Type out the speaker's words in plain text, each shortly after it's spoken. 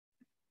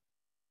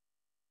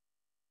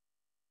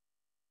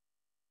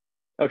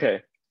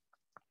Okay,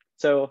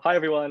 so hi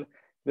everyone.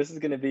 This is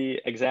going to be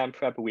exam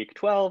prep week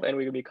 12, and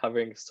we're going to be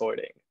covering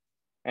sorting.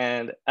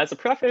 And as a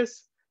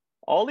preface,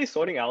 all these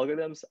sorting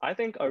algorithms I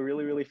think are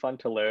really, really fun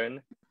to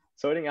learn.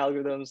 Sorting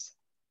algorithms,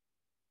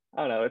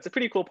 I don't know, it's a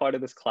pretty cool part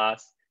of this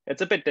class.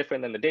 It's a bit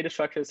different than the data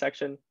structures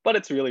section, but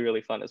it's really,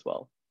 really fun as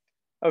well.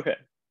 Okay,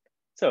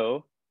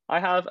 so I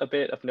have a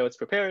bit of notes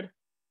prepared.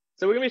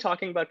 So we're going to be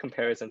talking about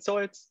comparison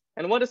sorts.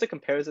 And what is a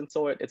comparison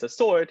sort? It's a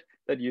sort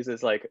that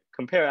uses like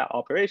compare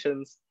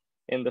operations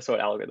in the sort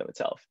algorithm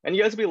itself. And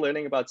you guys will be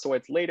learning about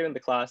sorts later in the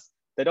class.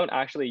 They don't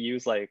actually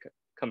use like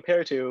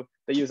compare to,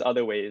 they use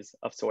other ways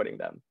of sorting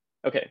them.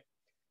 Okay,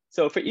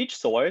 so for each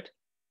sort,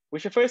 we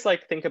should first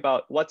like think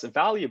about what's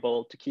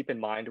valuable to keep in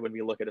mind when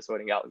we look at a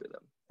sorting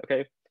algorithm,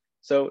 okay?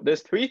 So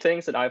there's three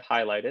things that I've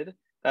highlighted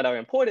that are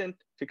important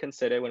to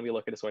consider when we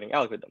look at a sorting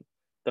algorithm.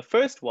 The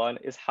first one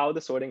is how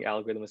the sorting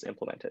algorithm is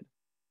implemented,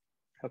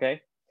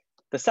 okay?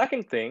 The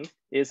second thing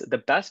is the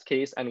best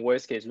case and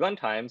worst case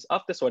runtimes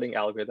of the sorting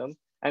algorithm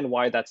and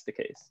why that's the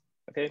case,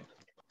 okay?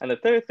 And the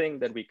third thing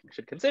that we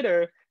should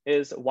consider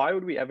is why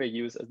would we ever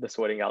use the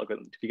sorting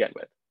algorithm to begin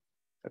with,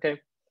 okay?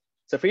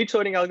 So for each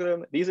sorting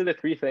algorithm, these are the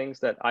three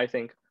things that I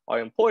think are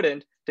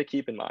important to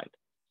keep in mind.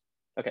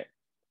 Okay,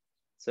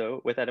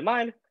 so with that in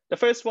mind, the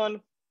first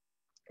one,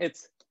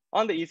 it's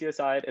on the easier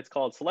side, it's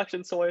called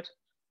selection sort.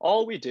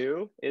 All we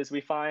do is we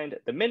find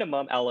the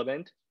minimum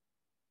element,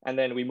 and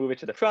then we move it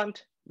to the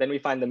front. Then we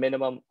find the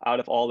minimum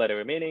out of all that are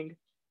remaining.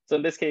 So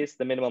in this case,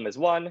 the minimum is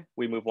 1,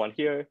 we move 1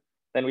 here.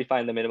 Then we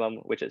find the minimum,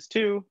 which is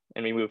 2,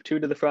 and we move 2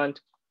 to the front.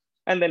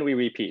 And then we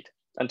repeat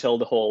until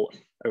the whole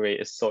array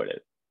is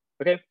sorted,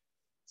 okay?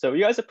 So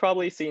you guys have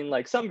probably seen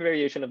like some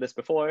variation of this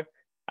before.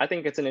 I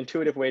think it's an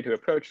intuitive way to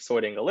approach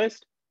sorting a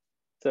list.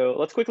 So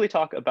let's quickly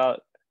talk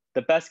about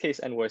the best case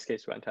and worst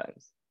case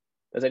runtimes.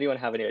 Does anyone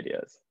have any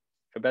ideas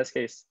for best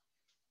case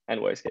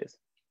and worst case?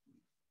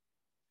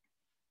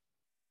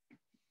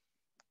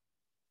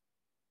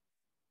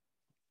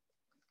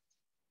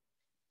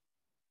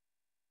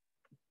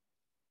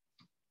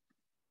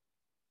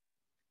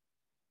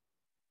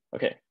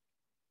 Okay.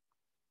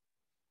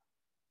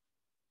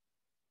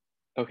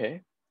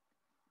 Okay.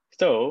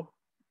 So,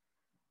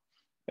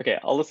 okay,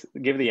 I'll just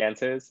give the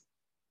answers.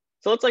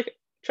 So let's like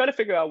try to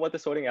figure out what the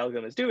sorting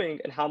algorithm is doing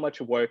and how much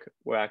work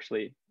we're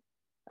actually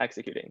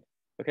executing,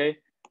 okay?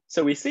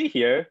 So we see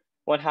here,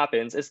 what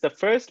happens is the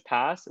first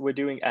pass, we're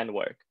doing n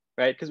work,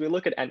 right? Because we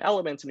look at n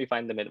elements and we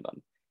find the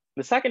minimum.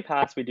 The second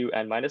pass, we do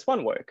n minus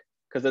 1 work,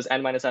 because there's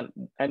n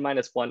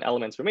minus 1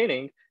 elements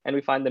remaining, and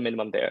we find the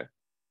minimum there.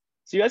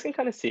 So you guys can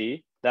kind of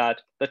see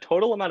that the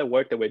total amount of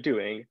work that we're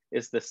doing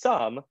is the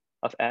sum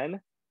of n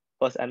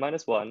plus n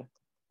minus 1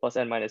 plus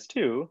n minus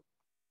 2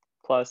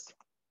 plus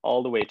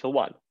all the way to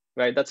 1,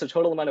 right? That's the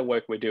total amount of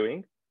work we're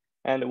doing.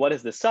 And what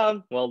is the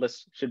sum? Well,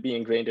 this should be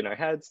ingrained in our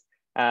heads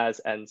as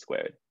n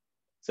squared.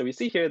 So we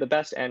see here the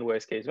best and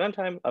worst case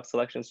runtime of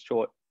selection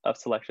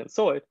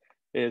sort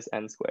is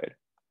n squared.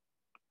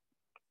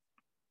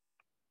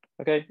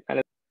 Okay,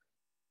 and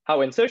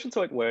how insertion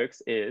sort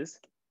works is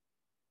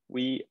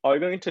we are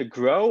going to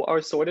grow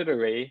our sorted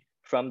array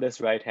from this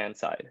right-hand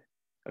side,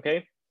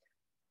 okay?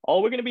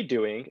 All we're gonna be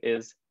doing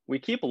is we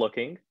keep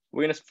looking.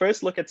 We're gonna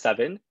first look at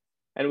 7,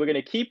 and we're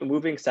gonna keep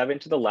moving 7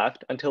 to the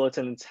left until it's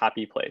in its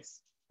happy place,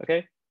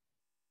 okay?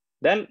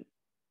 Then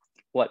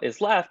what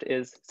is left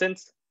is,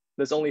 since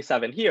there's only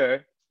 7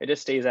 here, it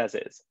just stays as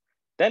is.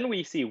 Then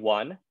we see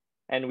 1,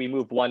 and we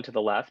move 1 to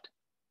the left,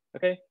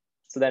 okay?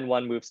 So then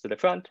 1 moves to the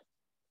front,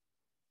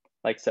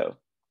 like so,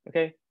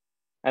 okay?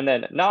 And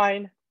then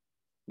 9,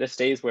 this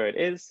stays where it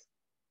is.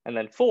 And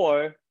then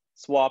 4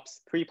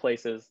 swaps 3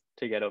 places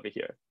to get over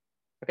here,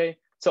 okay?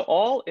 So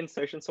all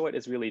insertion sort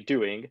is really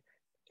doing,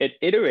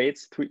 it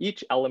iterates through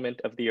each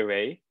element of the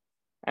array,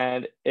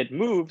 and it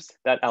moves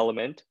that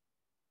element.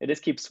 It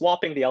just keeps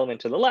swapping the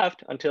element to the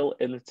left until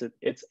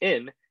it's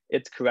in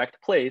its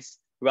correct place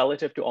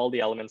relative to all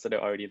the elements that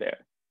are already there,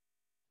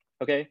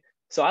 okay?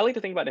 So I like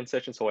to think about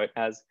insertion sort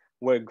as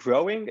we're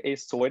growing a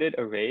sorted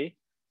array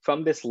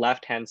from this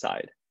left-hand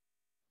side,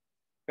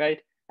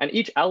 right? And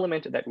each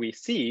element that we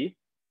see,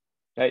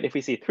 right, if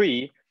we see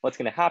 3, what's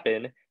gonna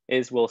happen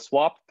is we'll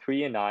swap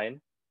 3 and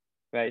 9,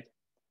 right?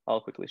 I'll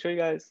quickly show you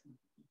guys.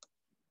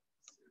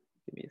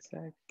 Give me a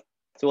sec.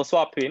 So we'll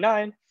swap 3 and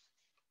 9,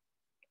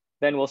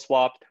 then we'll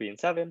swap 3 and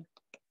 7,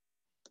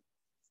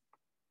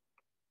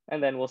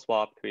 and then we'll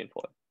swap 3 and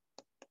 4,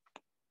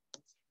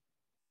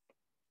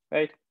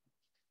 right?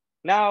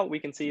 Now we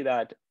can see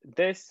that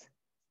this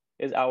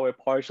is our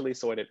partially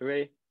sorted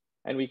array,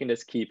 and we can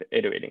just keep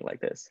iterating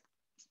like this.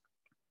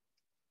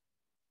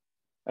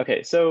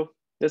 Okay, so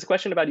there's a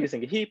question about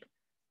using a heap.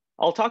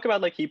 I'll talk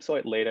about like heap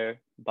sort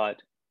later,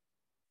 but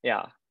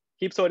yeah,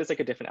 heap sort is like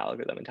a different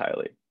algorithm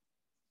entirely.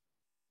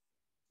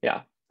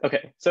 Yeah,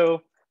 okay,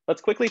 so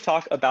let's quickly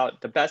talk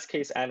about the best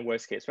case and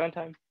worst case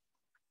runtime.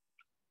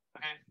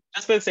 Okay,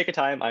 just for the sake of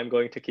time, I'm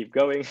going to keep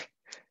going.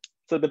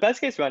 So the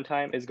best case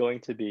runtime is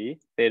going to be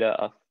theta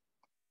of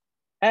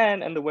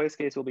n, and the worst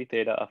case will be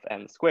theta of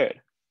n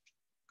squared.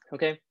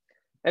 Okay,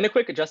 and a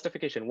quick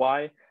justification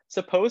why.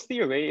 suppose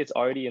the array is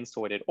already in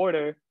sorted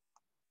order,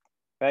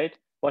 right?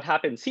 What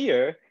happens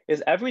here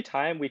is every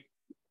time we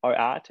are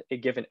at a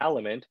given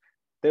element,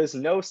 there's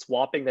no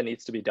swapping that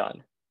needs to be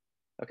done,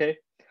 okay?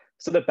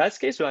 So the best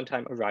case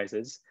runtime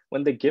arises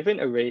when the given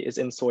array is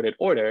in sorted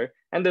order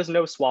and there's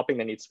no swapping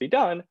that needs to be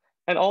done,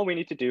 and all we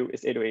need to do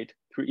is iterate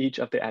through each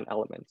of the n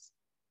elements.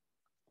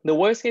 The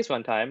worst case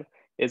runtime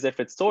is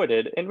if it's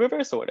sorted in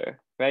reverse order,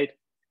 right?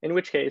 In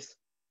which case,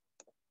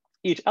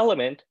 each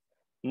element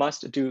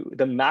must do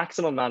the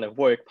maximum amount of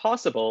work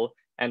possible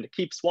and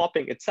keep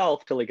swapping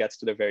itself till it gets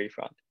to the very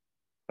front,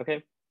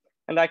 okay?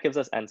 And that gives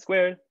us n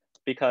squared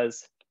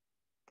because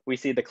we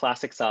see the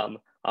classic sum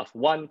of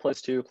 1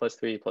 plus 2 plus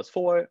 3 plus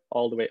 4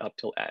 all the way up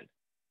till n.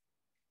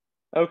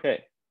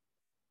 Okay.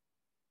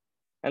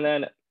 And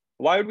then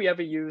why would we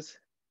ever use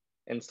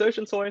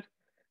insertion sort?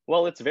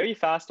 Well, it's very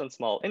fast on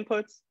small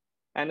inputs,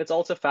 and it's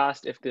also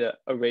fast if the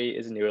array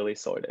is nearly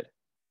sorted.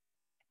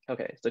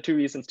 Okay, so 2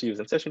 reasons to use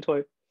insertion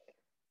sort.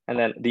 And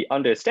then the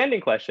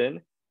understanding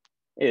question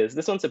is,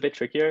 this one's a bit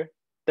trickier.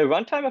 The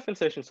runtime of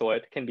insertion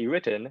sort can be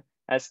written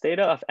as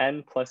theta of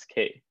n plus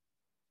k,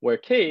 where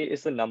k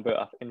is the number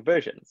of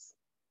inversions.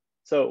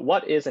 So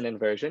what is an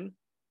inversion?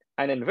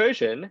 An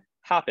inversion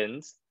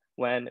happens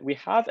when we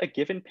have a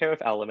given pair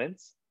of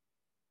elements,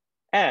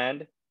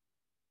 and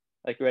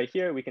like right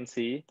here, we can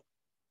see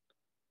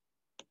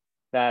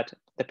that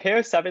the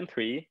pair 7,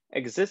 3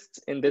 exists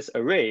in this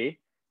array,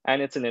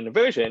 and it's an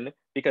inversion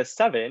because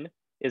 7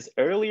 is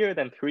earlier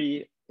than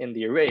 3 in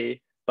the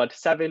array, but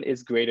 7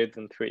 is greater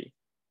than 3,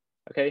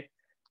 okay?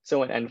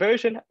 So an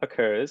inversion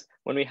occurs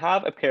when we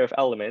have a pair of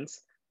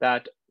elements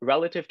that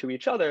relative to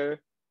each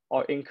other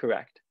are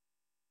incorrect,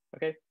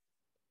 okay?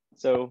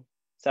 So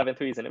 7,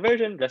 3 is an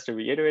inversion, just to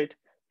reiterate,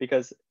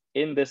 because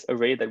in this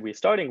array that we're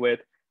starting with,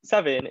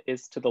 7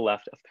 is to the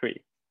left of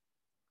 3,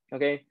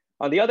 okay?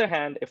 On the other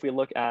hand, if we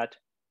look at,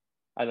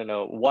 I don't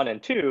know, 1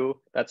 and 2,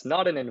 that's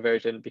not an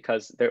inversion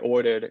because they're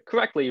ordered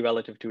correctly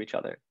relative to each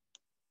other.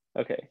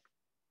 Okay,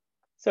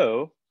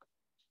 so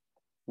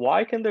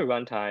why can the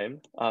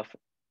runtime of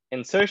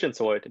insertion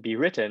sort be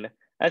written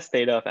as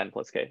theta of n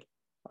plus k?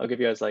 I'll give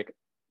you guys like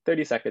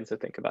 30 seconds to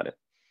think about it.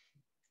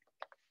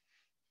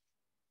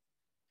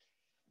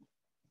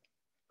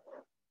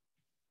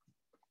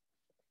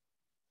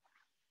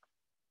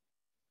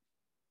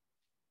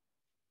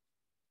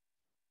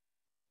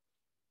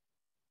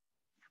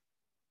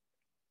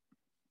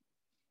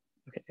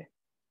 Okay.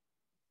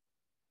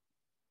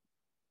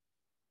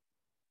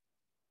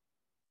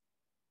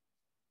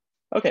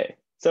 Okay,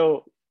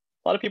 so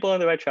a lot of people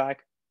on the right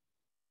track.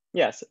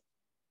 Yes,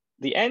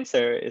 the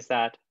answer is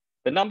that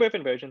the number of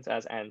inversions,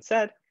 as Anne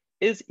said,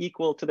 is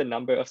equal to the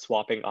number of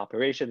swapping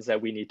operations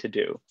that we need to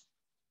do.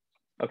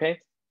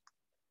 Okay,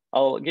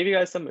 I'll give you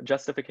guys some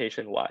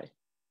justification why.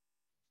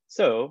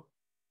 So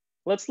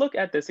let's look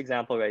at this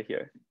example right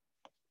here.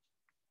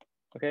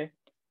 Okay,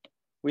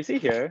 we see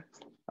here,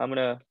 I'm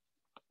gonna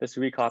just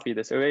recopy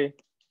this array,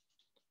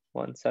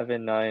 1,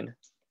 7, 9,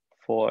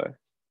 4.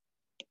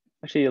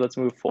 Actually, let's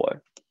move 4,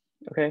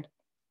 okay?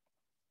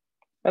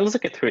 And let's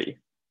look at 3.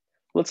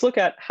 Let's look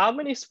at how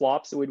many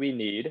swaps would we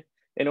need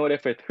in order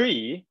for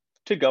 3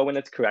 to go in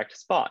its correct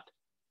spot,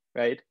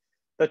 right?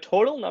 The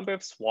total number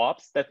of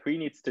swaps that 3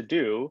 needs to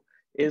do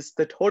is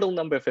the total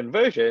number of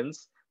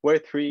inversions where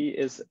 3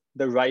 is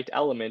the right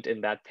element in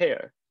that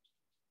pair,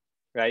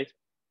 right?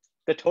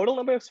 The total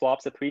number of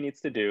swaps that 3 needs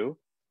to do,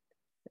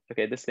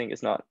 okay, this thing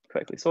is not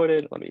correctly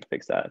sorted. Let me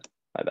fix that,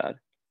 my bad.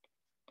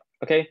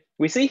 Okay,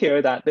 we see here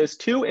that there's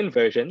 2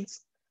 inversions,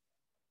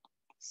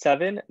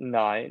 7,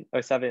 9,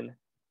 or 7,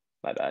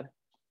 my bad,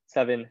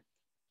 7,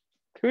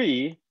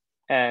 3,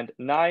 and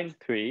 9,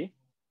 3,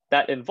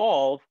 that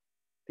involve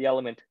the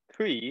element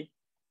 3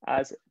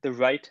 as the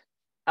right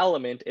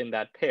element in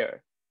that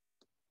pair,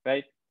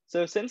 right?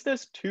 So since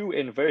there's 2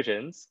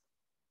 inversions,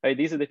 right,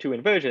 these are the 2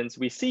 inversions,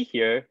 we see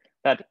here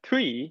that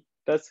 3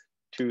 does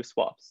 2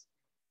 swaps,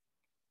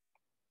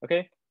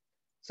 okay?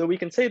 So we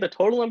can say the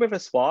total number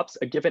of swaps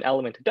a given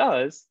element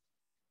does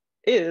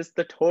is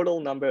the total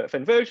number of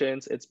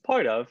inversions it's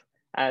part of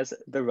as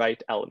the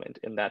right element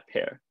in that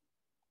pair.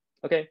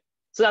 Okay,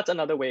 so that's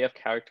another way of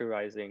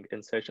characterizing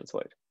insertion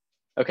sort.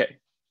 Okay,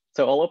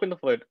 so I'll open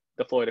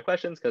the floor to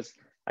questions because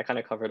I kind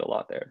of covered a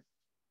lot there.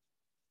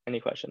 Any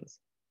questions?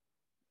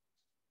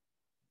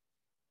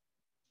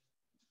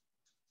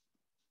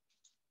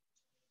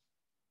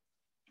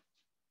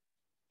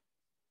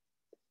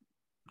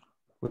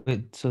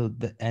 Wait, so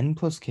the n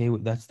plus k,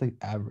 that's the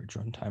average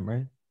runtime,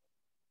 right?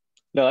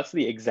 No, that's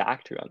the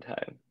exact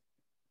runtime.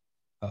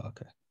 Oh,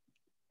 okay.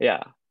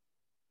 Yeah.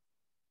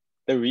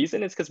 The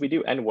reason is because we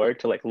do n work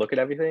to like look at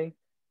everything.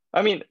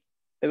 I mean,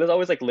 there's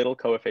always like little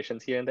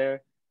coefficients here and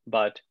there,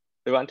 but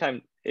the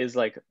runtime is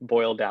like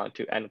boiled down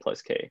to n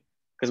plus k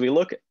because we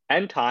look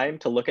n time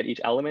to look at each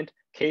element,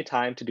 k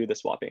time to do the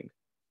swapping.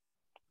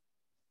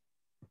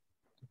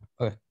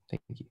 Okay,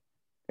 thank you.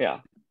 Yeah.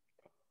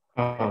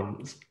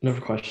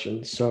 Another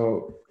question.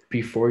 So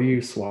before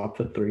you swap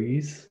the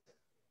 3s,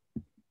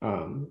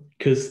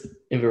 Because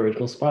in the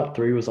original spot,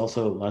 3 was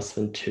also less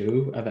than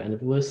 2 at the end of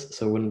the list.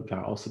 So wouldn't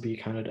that also be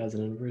counted as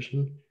an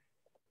inversion?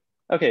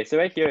 Okay, so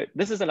right here,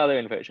 this is another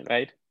inversion,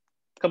 right?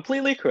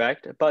 Completely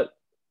correct, but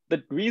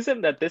the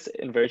reason that this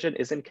inversion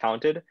isn't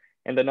counted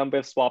in the number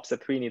of swaps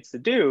that 3 needs to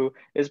do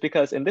is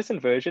because in this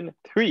inversion,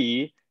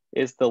 3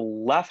 is the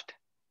left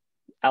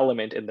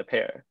element in the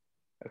pair,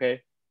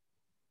 okay?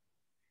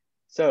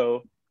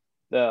 So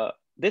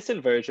this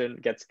inversion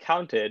gets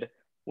counted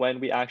when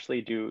we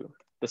actually do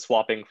the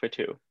swapping for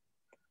 2,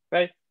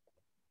 right?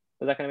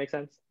 Does that kind of make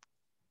sense?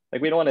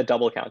 Like we don't want to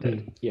double count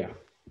it. Yeah.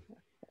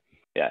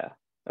 Yeah,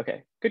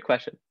 okay, good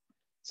question.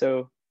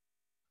 So,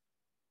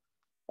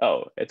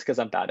 oh, it's because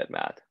I'm bad at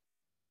math.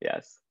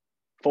 Yes,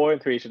 4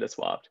 and 3 should have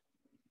swapped.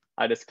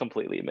 I just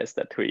completely missed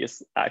that 3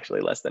 is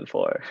actually less than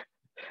 4.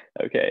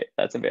 Okay,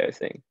 that's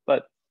embarrassing,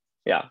 but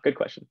yeah, good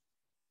question.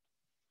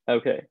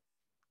 Okay.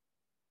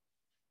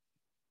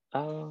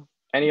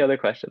 Any other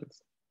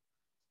questions?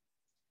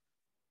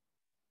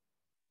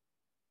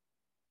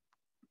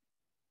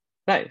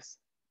 Nice.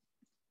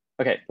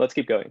 Okay, let's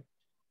keep going.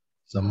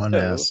 Someone So,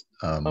 asked,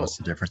 what's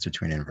the difference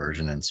between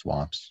inversion and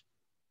swaps?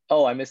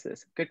 Oh, I missed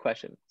this. Good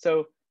question.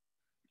 So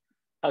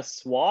a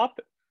swap,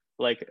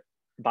 like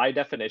by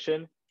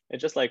definition,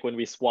 it's just like when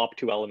we swap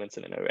 2 elements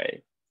in an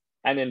array.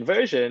 An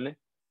inversion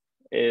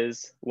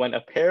is when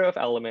a pair of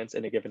elements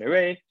in a given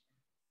array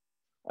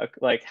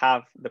like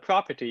have the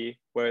property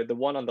where the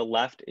one on the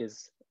left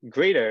is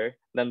greater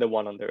than the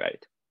one on the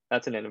right.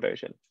 That's an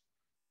inversion.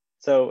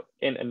 So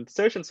in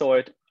insertion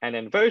sort, an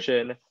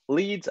inversion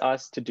leads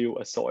us to do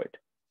a sort,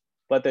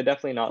 but they're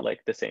definitely not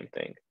like the same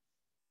thing.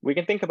 We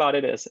can think about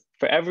it as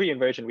for every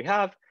inversion we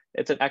have,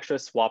 it's an extra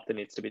swap that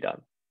needs to be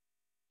done.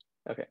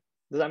 Okay,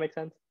 does that make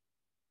sense?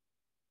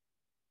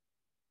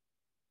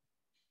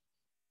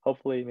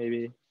 Hopefully,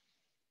 maybe.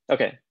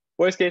 Okay,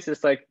 worst case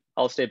is like,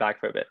 I'll stay back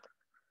for a bit.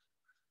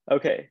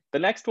 Okay, the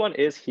next one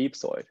is heap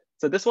sort.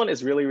 So this one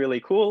is really, really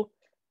cool.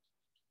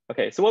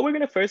 Okay, so what we're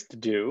gonna first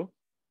do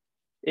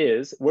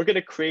is we're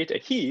gonna create a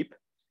heap,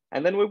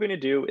 and then what we're gonna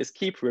do is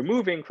keep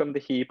removing from the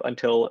heap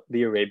until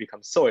the array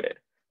becomes sorted.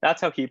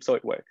 That's how heap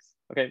sort works.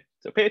 Okay,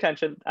 so pay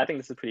attention. I think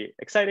this is pretty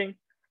exciting.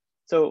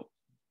 So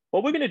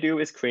what we're gonna do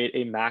is create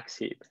a max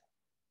heap.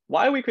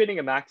 Why are we creating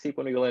a max heap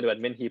when we go into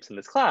admin heaps in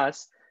this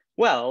class?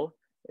 Well,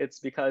 it's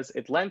because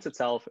it lends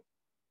itself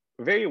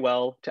very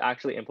well to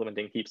actually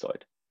implementing heap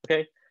sort,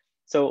 okay?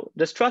 So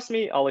just trust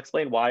me, I'll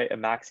explain why a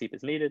max heap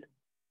is needed.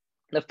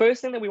 The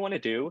first thing that we want to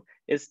do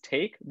is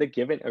take the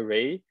given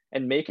array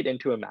and make it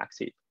into a max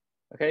heap,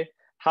 okay?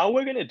 How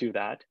we're going to do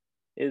that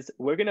is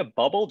we're going to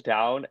bubble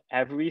down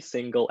every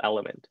single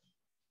element,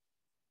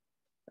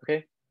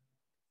 okay?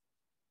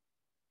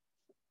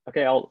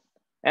 Okay, I'll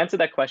answer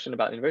that question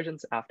about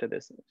inversions after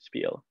this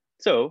spiel.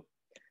 So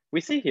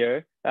we see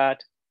here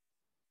that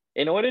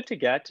in order to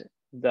get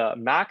the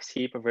max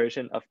heap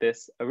version of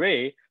this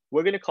array,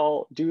 we're going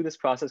to do this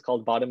process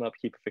called bottom-up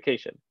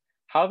heapification.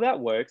 How that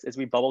works is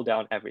we bubble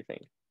down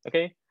everything,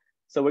 okay?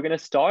 So we're going to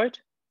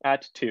start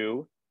at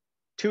 2.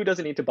 2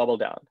 doesn't need to bubble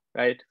down,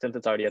 right? Since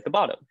it's already at the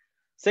bottom.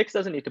 6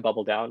 doesn't need to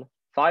bubble down.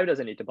 5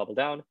 doesn't need to bubble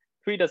down.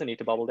 3 doesn't need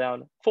to bubble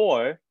down.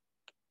 4,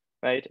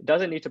 right,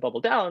 doesn't need to bubble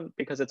down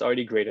because it's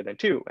already greater than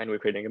 2 and we're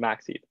creating a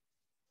max heap.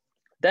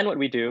 Then what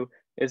we do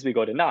is we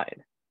go to 9.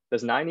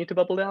 Does 9 need to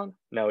bubble down?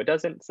 No, it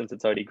doesn't, since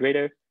it's already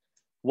greater.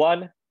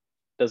 1,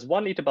 does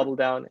 1 need to bubble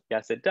down?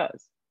 Yes, it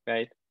does,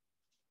 right?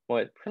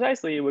 More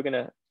precisely, we're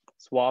gonna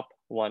swap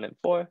 1 and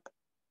 4.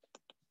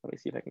 Let me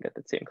see if I can get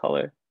the same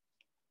color.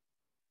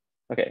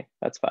 Okay,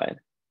 that's fine.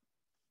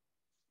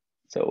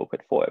 So we'll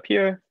put 4 up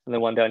here, and then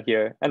 1 down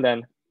here, and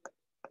then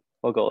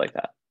we'll go like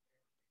that,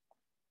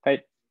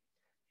 right?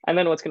 And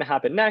then what's gonna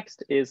happen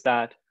next is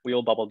that we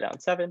will bubble down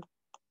 7,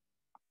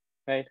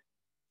 right?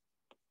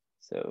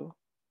 So,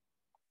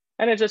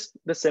 and it's just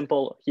the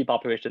simple heap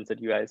operations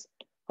that you guys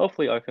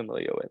hopefully are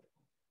familiar with.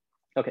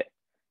 Okay,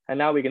 and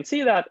now we can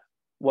see that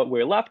what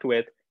we're left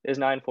with is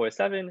 9, 4,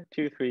 7,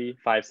 2, 3,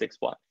 5, 6,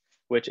 1,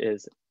 which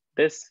is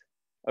this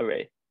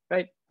array,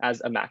 right,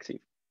 as a max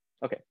heap.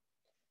 Okay,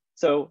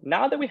 so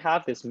now that we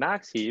have this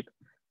max heap,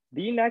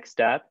 the next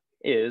step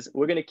is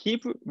we're gonna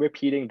keep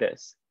repeating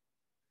this.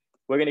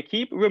 We're gonna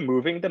keep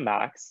removing the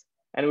max,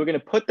 and we're gonna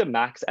put the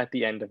max at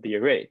the end of the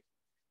array.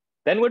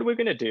 Then what we're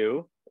gonna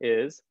do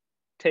is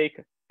take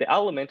the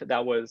element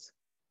that was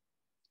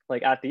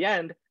like at the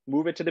end,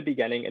 move it to the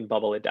beginning and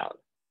bubble it down,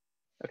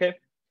 okay?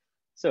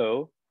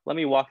 So let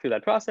me walk through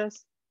that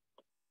process.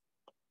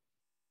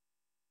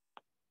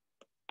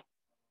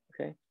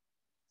 Okay,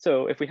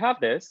 so if we have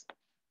this,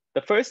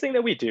 the first thing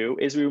that we do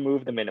is we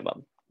remove the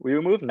minimum. We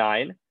remove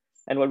 9,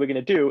 and what we're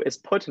gonna do is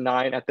put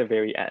 9 at the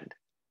very end.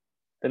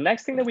 The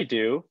next thing that we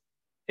do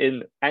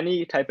in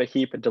any type of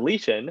heap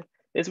deletion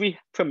is we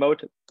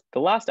promote the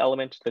last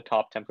element to the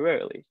top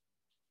temporarily.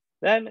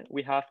 Then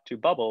we have to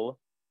bubble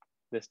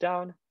this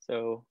down,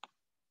 so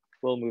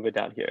we'll move it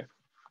down here.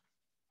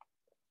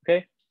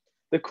 Okay,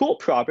 the cool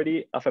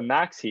property of a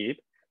max heap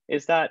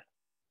is that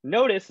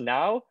notice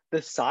now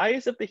the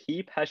size of the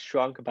heap has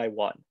shrunk by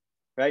 1,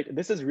 right?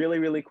 This is really,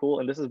 really cool,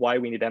 and this is why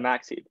we need a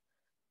max heap,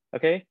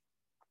 okay?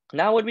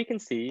 Now what we can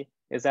see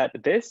is that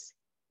this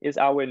is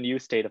our new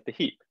state of the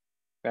heap,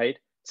 right?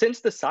 Since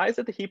the size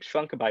of the heap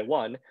shrunk by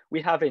 1,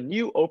 we have a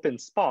new open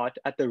spot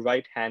at the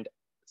right-hand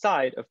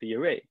side of the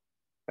array,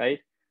 right?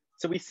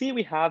 So we see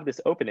we have this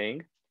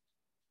opening,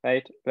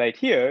 right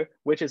here,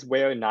 which is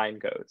where 9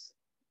 goes.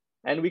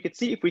 And we could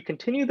see if we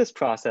continue this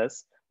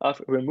process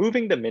of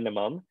removing the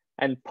minimum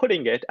and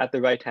putting it at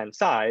the right-hand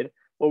side,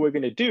 what we're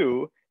gonna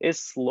do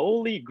is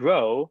slowly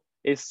grow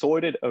a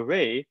sorted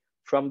array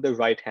from the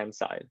right-hand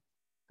side,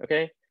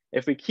 okay?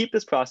 If we keep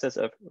this process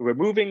of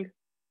removing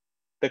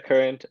the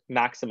current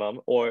maximum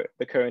or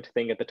the current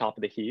thing at the top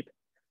of the heap,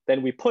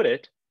 then we put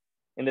it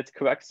in its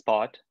correct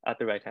spot at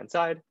the right-hand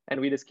side, and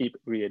we just keep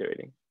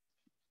reiterating.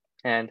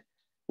 And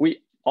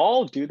we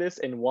all do this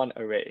in one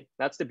array.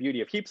 That's the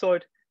beauty of heap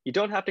sort. You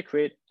don't have to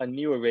create a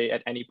new array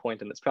at any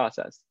point in this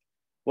process.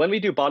 When we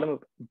do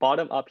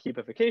bottom-up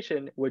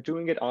heapification, we're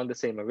doing it on the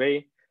same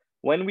array.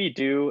 When we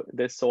do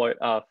this sort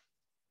of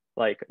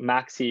like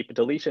max heap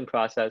deletion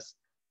process,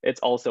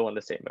 it's also on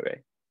the same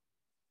array.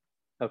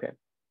 Okay,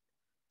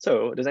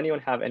 so does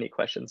anyone have any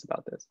questions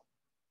about this?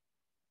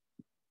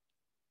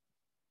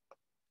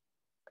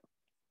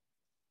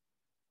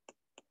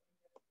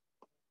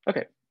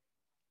 Okay,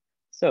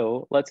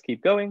 so let's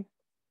keep going.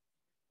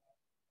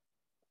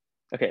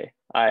 Okay,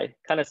 I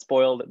kind of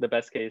spoiled the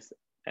best case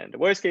and the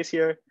worst case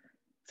here.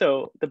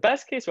 So the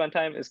best case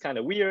runtime is kind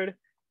of weird.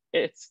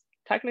 It's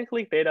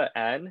technically theta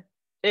n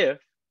if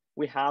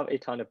we have a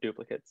ton of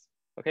duplicates,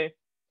 okay?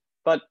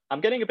 But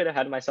I'm getting a bit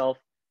ahead of myself.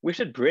 We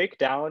should break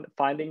down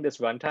finding this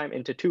runtime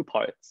into 2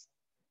 parts,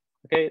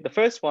 okay? The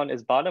first one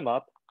is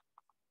bottom-up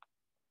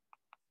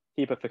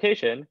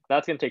heapification.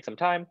 That's gonna take some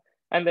time.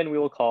 And then we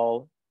will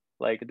call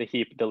like the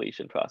heap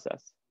deletion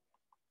process.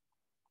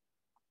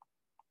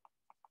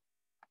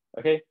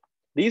 Okay,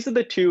 these are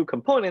the 2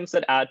 components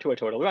that add to a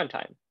total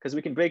runtime because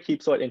we can break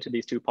heap sort into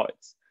these 2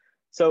 parts.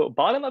 So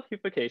bottom-up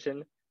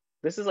heapification,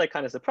 this is like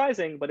kind of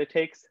surprising, but it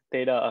takes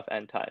theta of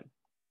n time,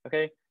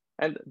 okay?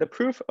 And the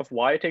proof of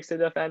why it takes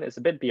theta of n is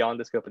a bit beyond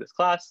the scope of this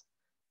class,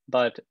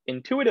 but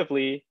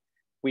intuitively,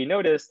 we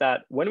notice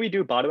that when we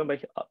do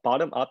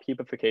bottom-up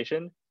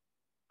heapification,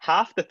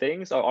 half the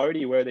things are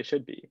already where they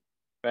should be,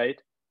 right?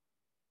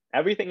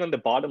 Everything on the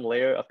bottom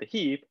layer of the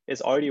heap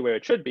is already where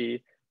it should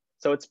be,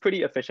 so it's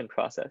pretty efficient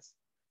process.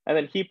 And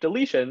then heap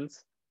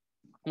deletions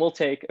will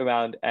take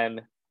around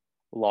n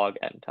log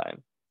n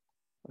time,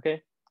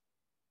 okay?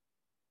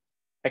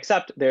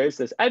 Except there is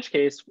this edge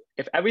case.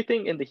 If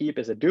everything in the heap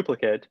is a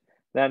duplicate,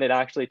 then it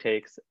actually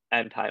takes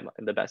n time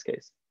in the best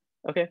case,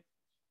 okay?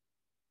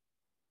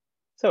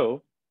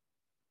 So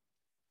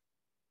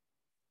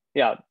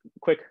yeah,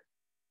 quick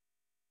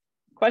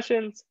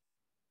questions.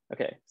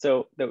 Okay,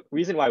 so the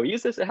reason why we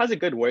use this, it has a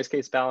good worst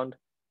case bound.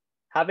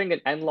 Having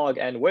an n log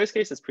n worst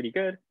case is pretty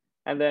good.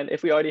 And then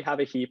if we already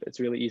have a heap, it's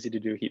really easy to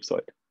do heap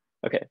sort.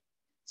 Okay,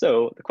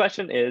 so the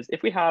question is,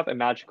 if we have a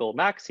magical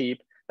max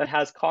heap that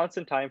has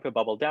constant time for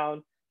bubble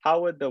down,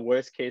 how would the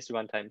worst case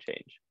runtime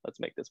change?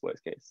 Let's make this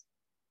worst case.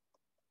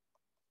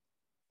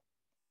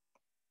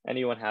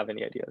 Anyone have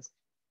any ideas?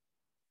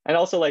 And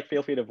also like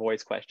feel free to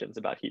voice questions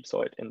about heap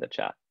sort in the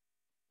chat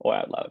or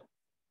out loud.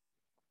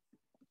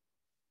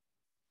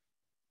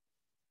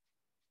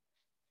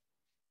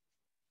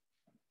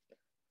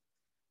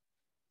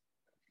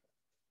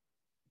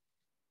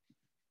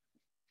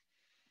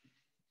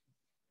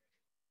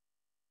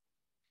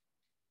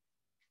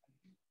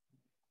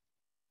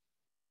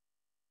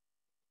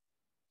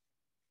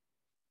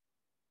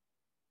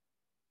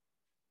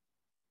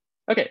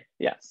 Okay,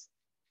 yes.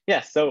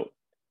 Yes, so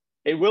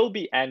it will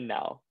be n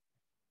now.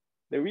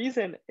 The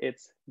reason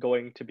it's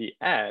going to be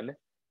n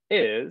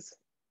is,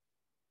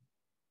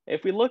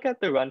 if we look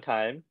at the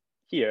runtime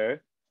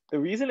here, the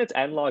reason it's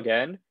n log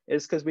n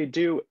is because we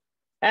do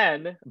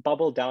n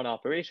bubble down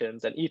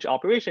operations, and each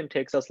operation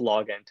takes us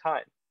log n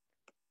time,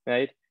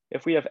 right?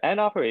 If we have n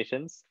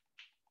operations,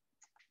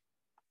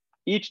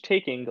 each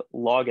taking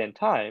log n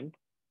time,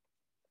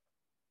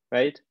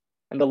 right?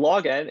 And the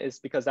log n is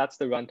because that's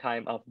the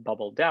runtime of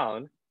bubble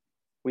down.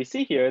 We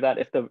see here that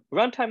if the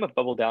runtime of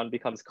bubble down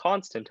becomes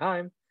constant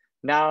time,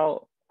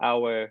 now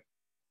our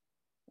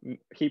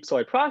heap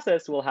sort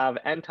process will have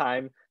n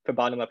time for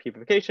bottom-up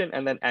heapification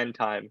and then n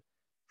time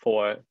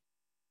for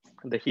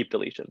the heap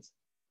deletions.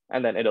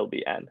 And then it'll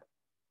be n.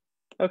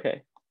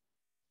 Okay,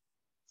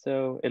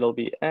 so it'll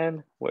be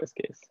n worst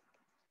case.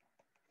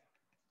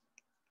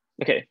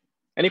 Okay,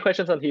 any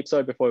questions on heap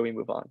sort before we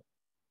move on?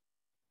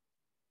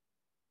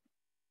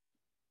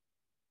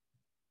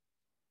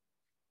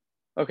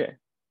 Okay,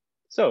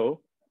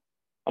 so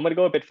I'm gonna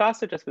go a bit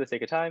faster just for the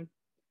sake of time.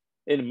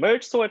 In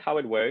merge sort, how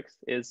it works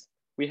is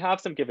we have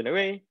some given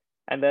array,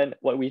 and then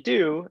what we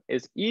do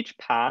is each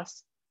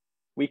pass,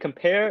 we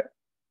compare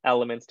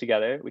elements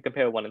together. We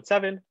compare 1 and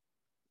 7,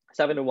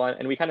 7 and 1,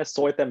 and we kind of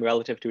sort them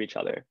relative to each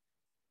other,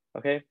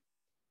 okay?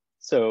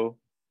 So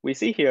we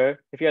see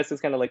here, if you guys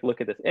just kind of like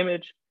look at this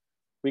image,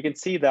 we can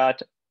see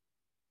that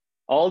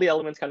all the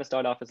elements kind of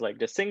start off as like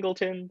just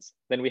singletons.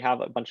 Then we have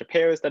a bunch of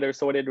pairs that are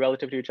sorted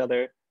relative to each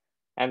other.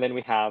 And then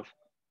we have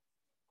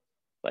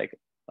like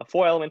a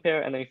 4-element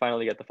pair, and then we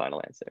finally get the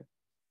final answer.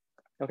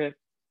 Okay.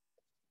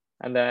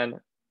 And then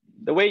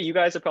the way you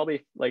guys are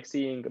probably like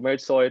seeing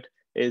merge sort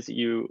is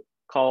you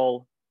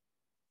call,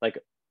 like,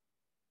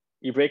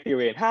 you break the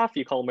array in half,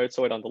 you call merge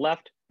sort on the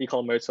left, you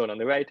call merge sort on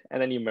the right,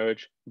 and then you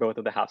merge both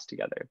of the halves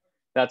together.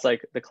 That's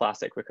like the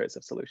classic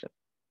recursive solution.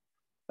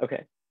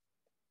 Okay.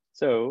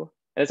 So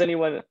does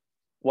anyone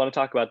want to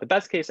talk about the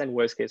best case and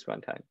worst case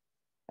runtime?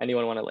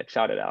 Anyone want to like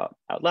shout it out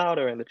loud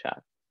or in the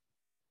chat?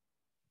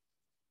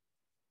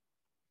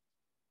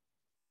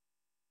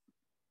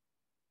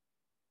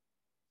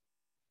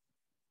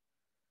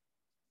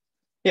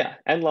 Yeah,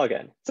 n log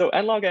n. So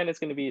n log n is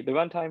going to be the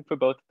runtime for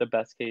both the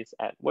best case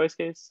and worst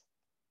case.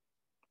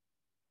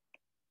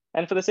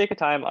 And for the sake of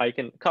time, I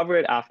can cover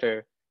it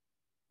after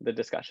the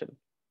discussion.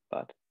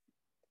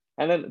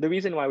 And then the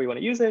reason why we want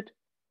to use it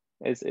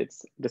is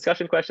it's a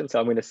discussion question, so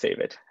I'm going to save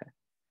it.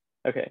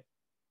 Okay,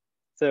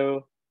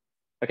 so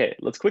okay,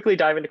 let's quickly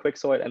dive into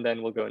Quicksort and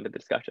then we'll go into the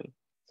discussion.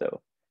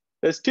 So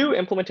there's 2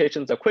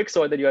 implementations of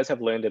Quicksort that you guys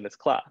have learned in this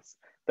class.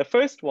 The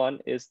first one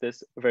is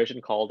this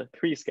version called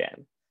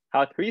 3scan.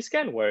 How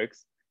 3scan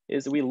works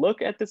is we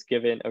look at this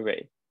given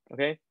array,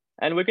 okay?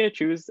 And we're going to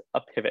choose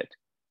a pivot.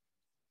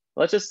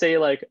 Let's just say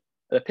like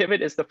the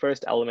pivot is the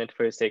first element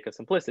for the sake of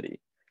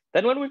simplicity.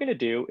 Then what we're going to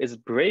do is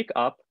break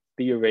up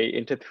the array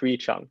into 3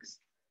 chunks.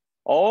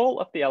 All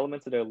of the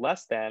elements that are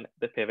less than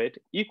the pivot,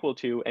 equal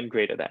to, and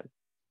greater than.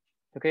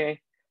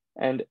 Okay,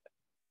 and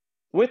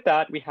with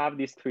that, we have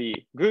these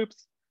 3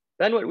 groups.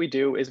 Then what we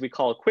do is we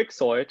call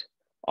quicksort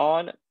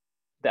on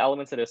the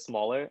elements that are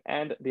smaller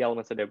and the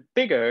elements that are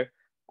bigger,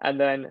 and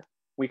then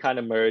we kind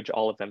of merge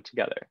all of them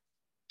together.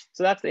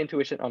 So that's the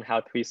intuition on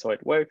how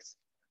 3sort works.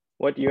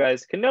 What you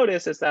guys can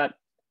notice is that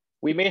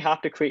we may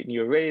have to create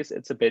new arrays.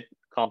 It's a bit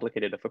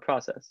complicated of a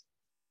process,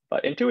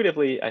 but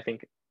intuitively, I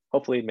think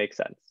hopefully it makes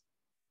sense.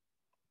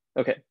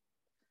 Okay,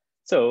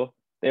 so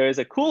there is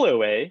a cooler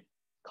way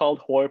called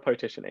Hoare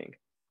partitioning.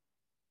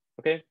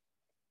 Okay,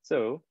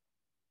 so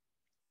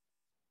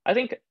I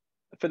think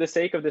for the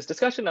sake of this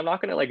discussion, I'm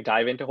not going to like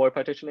dive into Hoare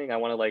partitioning. I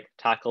want to like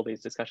tackle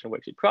these discussion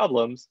worksheet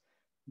problems,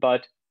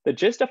 but the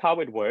gist of how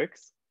it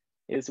works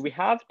is we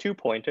have 2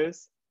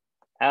 pointers,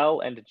 L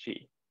and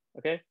G.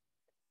 Okay,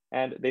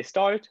 and they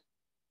start.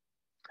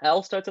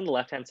 L starts on the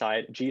left-hand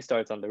side, G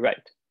starts on the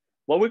right.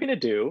 What we're going to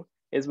do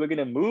is we're going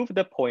to move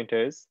the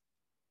pointers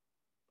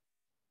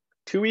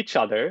to each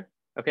other,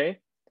 okay?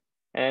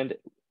 And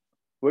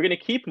we're going to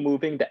keep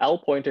moving the L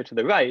pointer to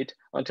the right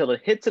until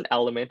it hits an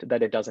element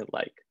that it doesn't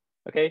like,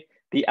 okay?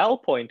 The L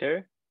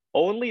pointer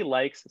only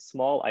likes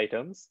small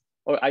items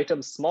or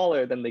items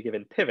smaller than the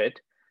given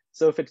pivot.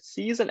 So if it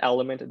sees an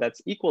element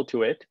that's equal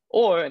to it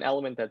or an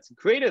element that's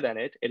greater than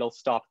it, it'll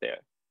stop there,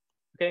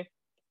 okay?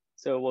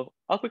 So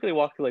I'll quickly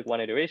walk through like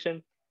one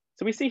iteration.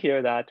 So we see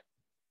here that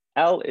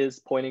L is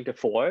pointing to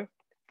 4.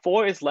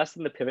 4 is less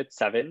than the pivot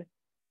 7.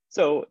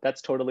 So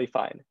that's totally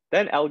fine.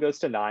 Then L goes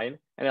to 9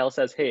 and L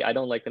says, hey, I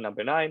don't like the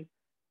number 9.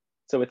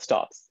 So it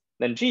stops.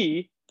 Then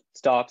G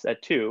stops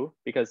at 2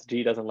 because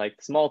G doesn't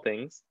like small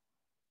things.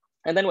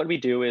 And then what we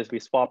do is we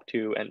swap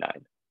 2 and 9.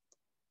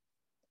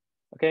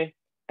 Okay,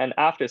 and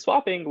after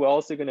swapping, we're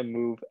also going to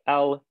move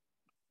L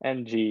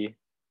and G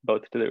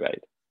both to the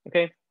right.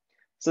 Okay,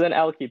 so then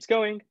L keeps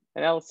going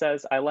and L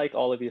says, I like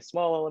all of these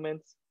small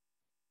elements,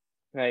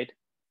 right?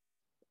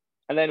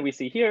 And then we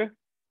see here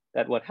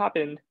that what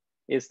happened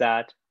is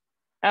that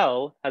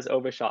L has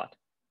overshot,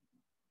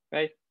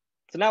 right?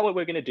 So now what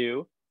we're going to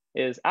do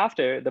is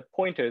after the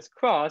pointers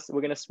cross,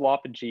 we're going to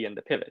swap G and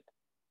the pivot.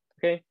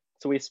 Okay,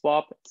 so we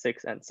swap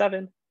 6 and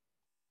 7,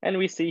 and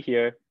we see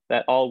here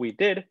that all we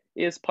did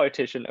is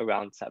partition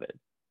around 7,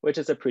 which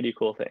is a pretty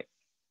cool thing.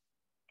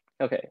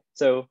 Okay,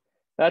 so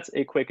that's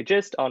a quick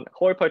gist on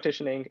Hoare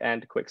partitioning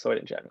and Quicksort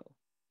in general.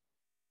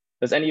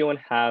 Does anyone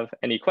have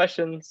any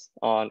questions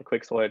on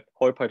Quicksort,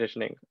 Hoare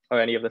partitioning, or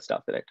any of the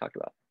stuff that I talked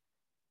about?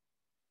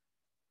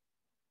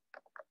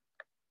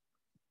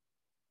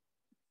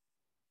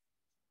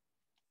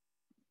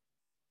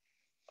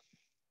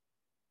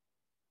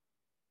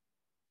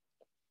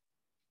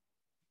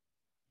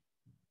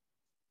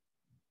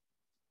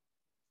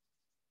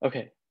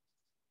 Okay,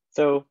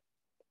 so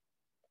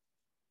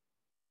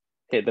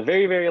okay, the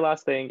very, very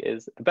last thing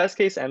is the best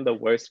case and the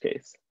worst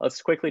case.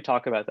 Let's quickly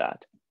talk about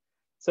that.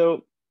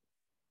 So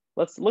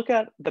let's look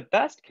at the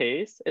best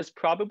case is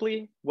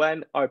probably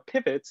when our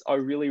pivots are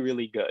really,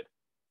 really good,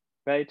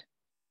 right?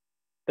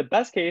 The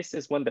best case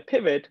is when the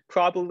pivot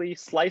probably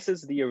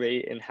slices the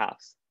array in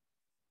halves,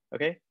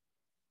 okay?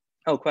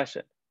 Oh,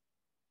 question.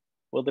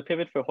 Will the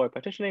pivot for Hoare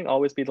partitioning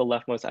always be the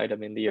leftmost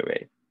item in the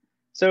array?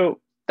 So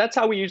that's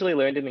how we usually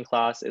learned it in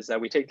class, is that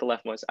we take the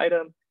leftmost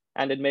item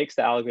and it makes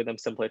the algorithm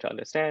simpler to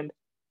understand.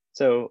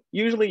 So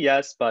usually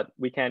yes, but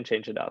we can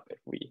change it up if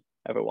we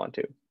ever want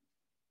to.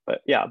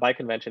 But yeah, by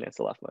convention, it's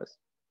the leftmost.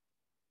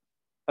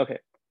 Okay.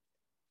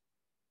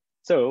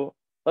 So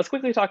let's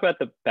quickly talk about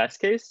the best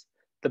case.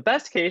 the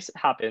best case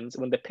happens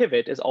when the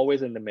pivot is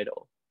always in the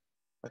middle,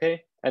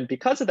 okay? And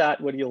because of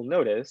that, what you'll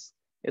notice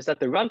is that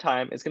the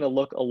runtime is gonna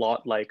look a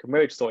lot like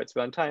merge sort's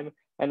runtime,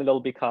 and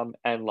it'll become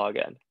n log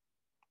n.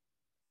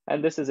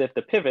 And this is if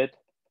the pivot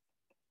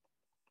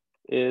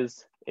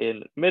is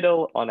in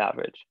middle on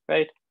average,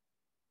 right?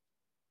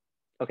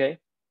 Okay,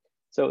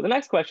 so the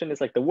next question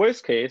is like the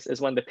worst case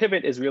is when the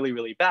pivot is really,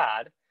 really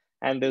bad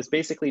and there's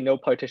basically no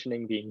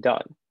partitioning being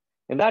done.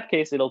 In that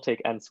case, it'll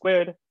take n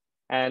squared,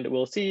 and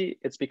we'll see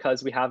it's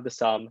because we have the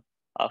sum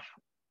of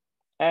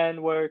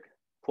n work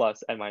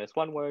plus n minus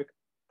 1 work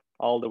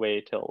all the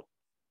way till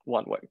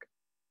 1 work.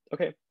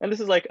 Okay, and this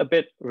is like a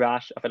bit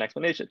rash of an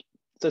explanation,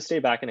 so stay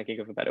back and I can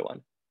give a better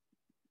one.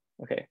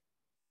 Okay.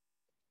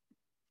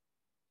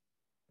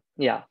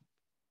 Yeah,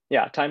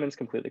 Timon's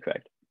completely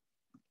correct.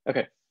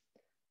 Okay,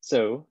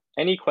 so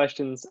any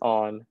questions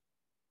on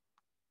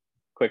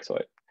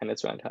quicksort and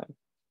its runtime?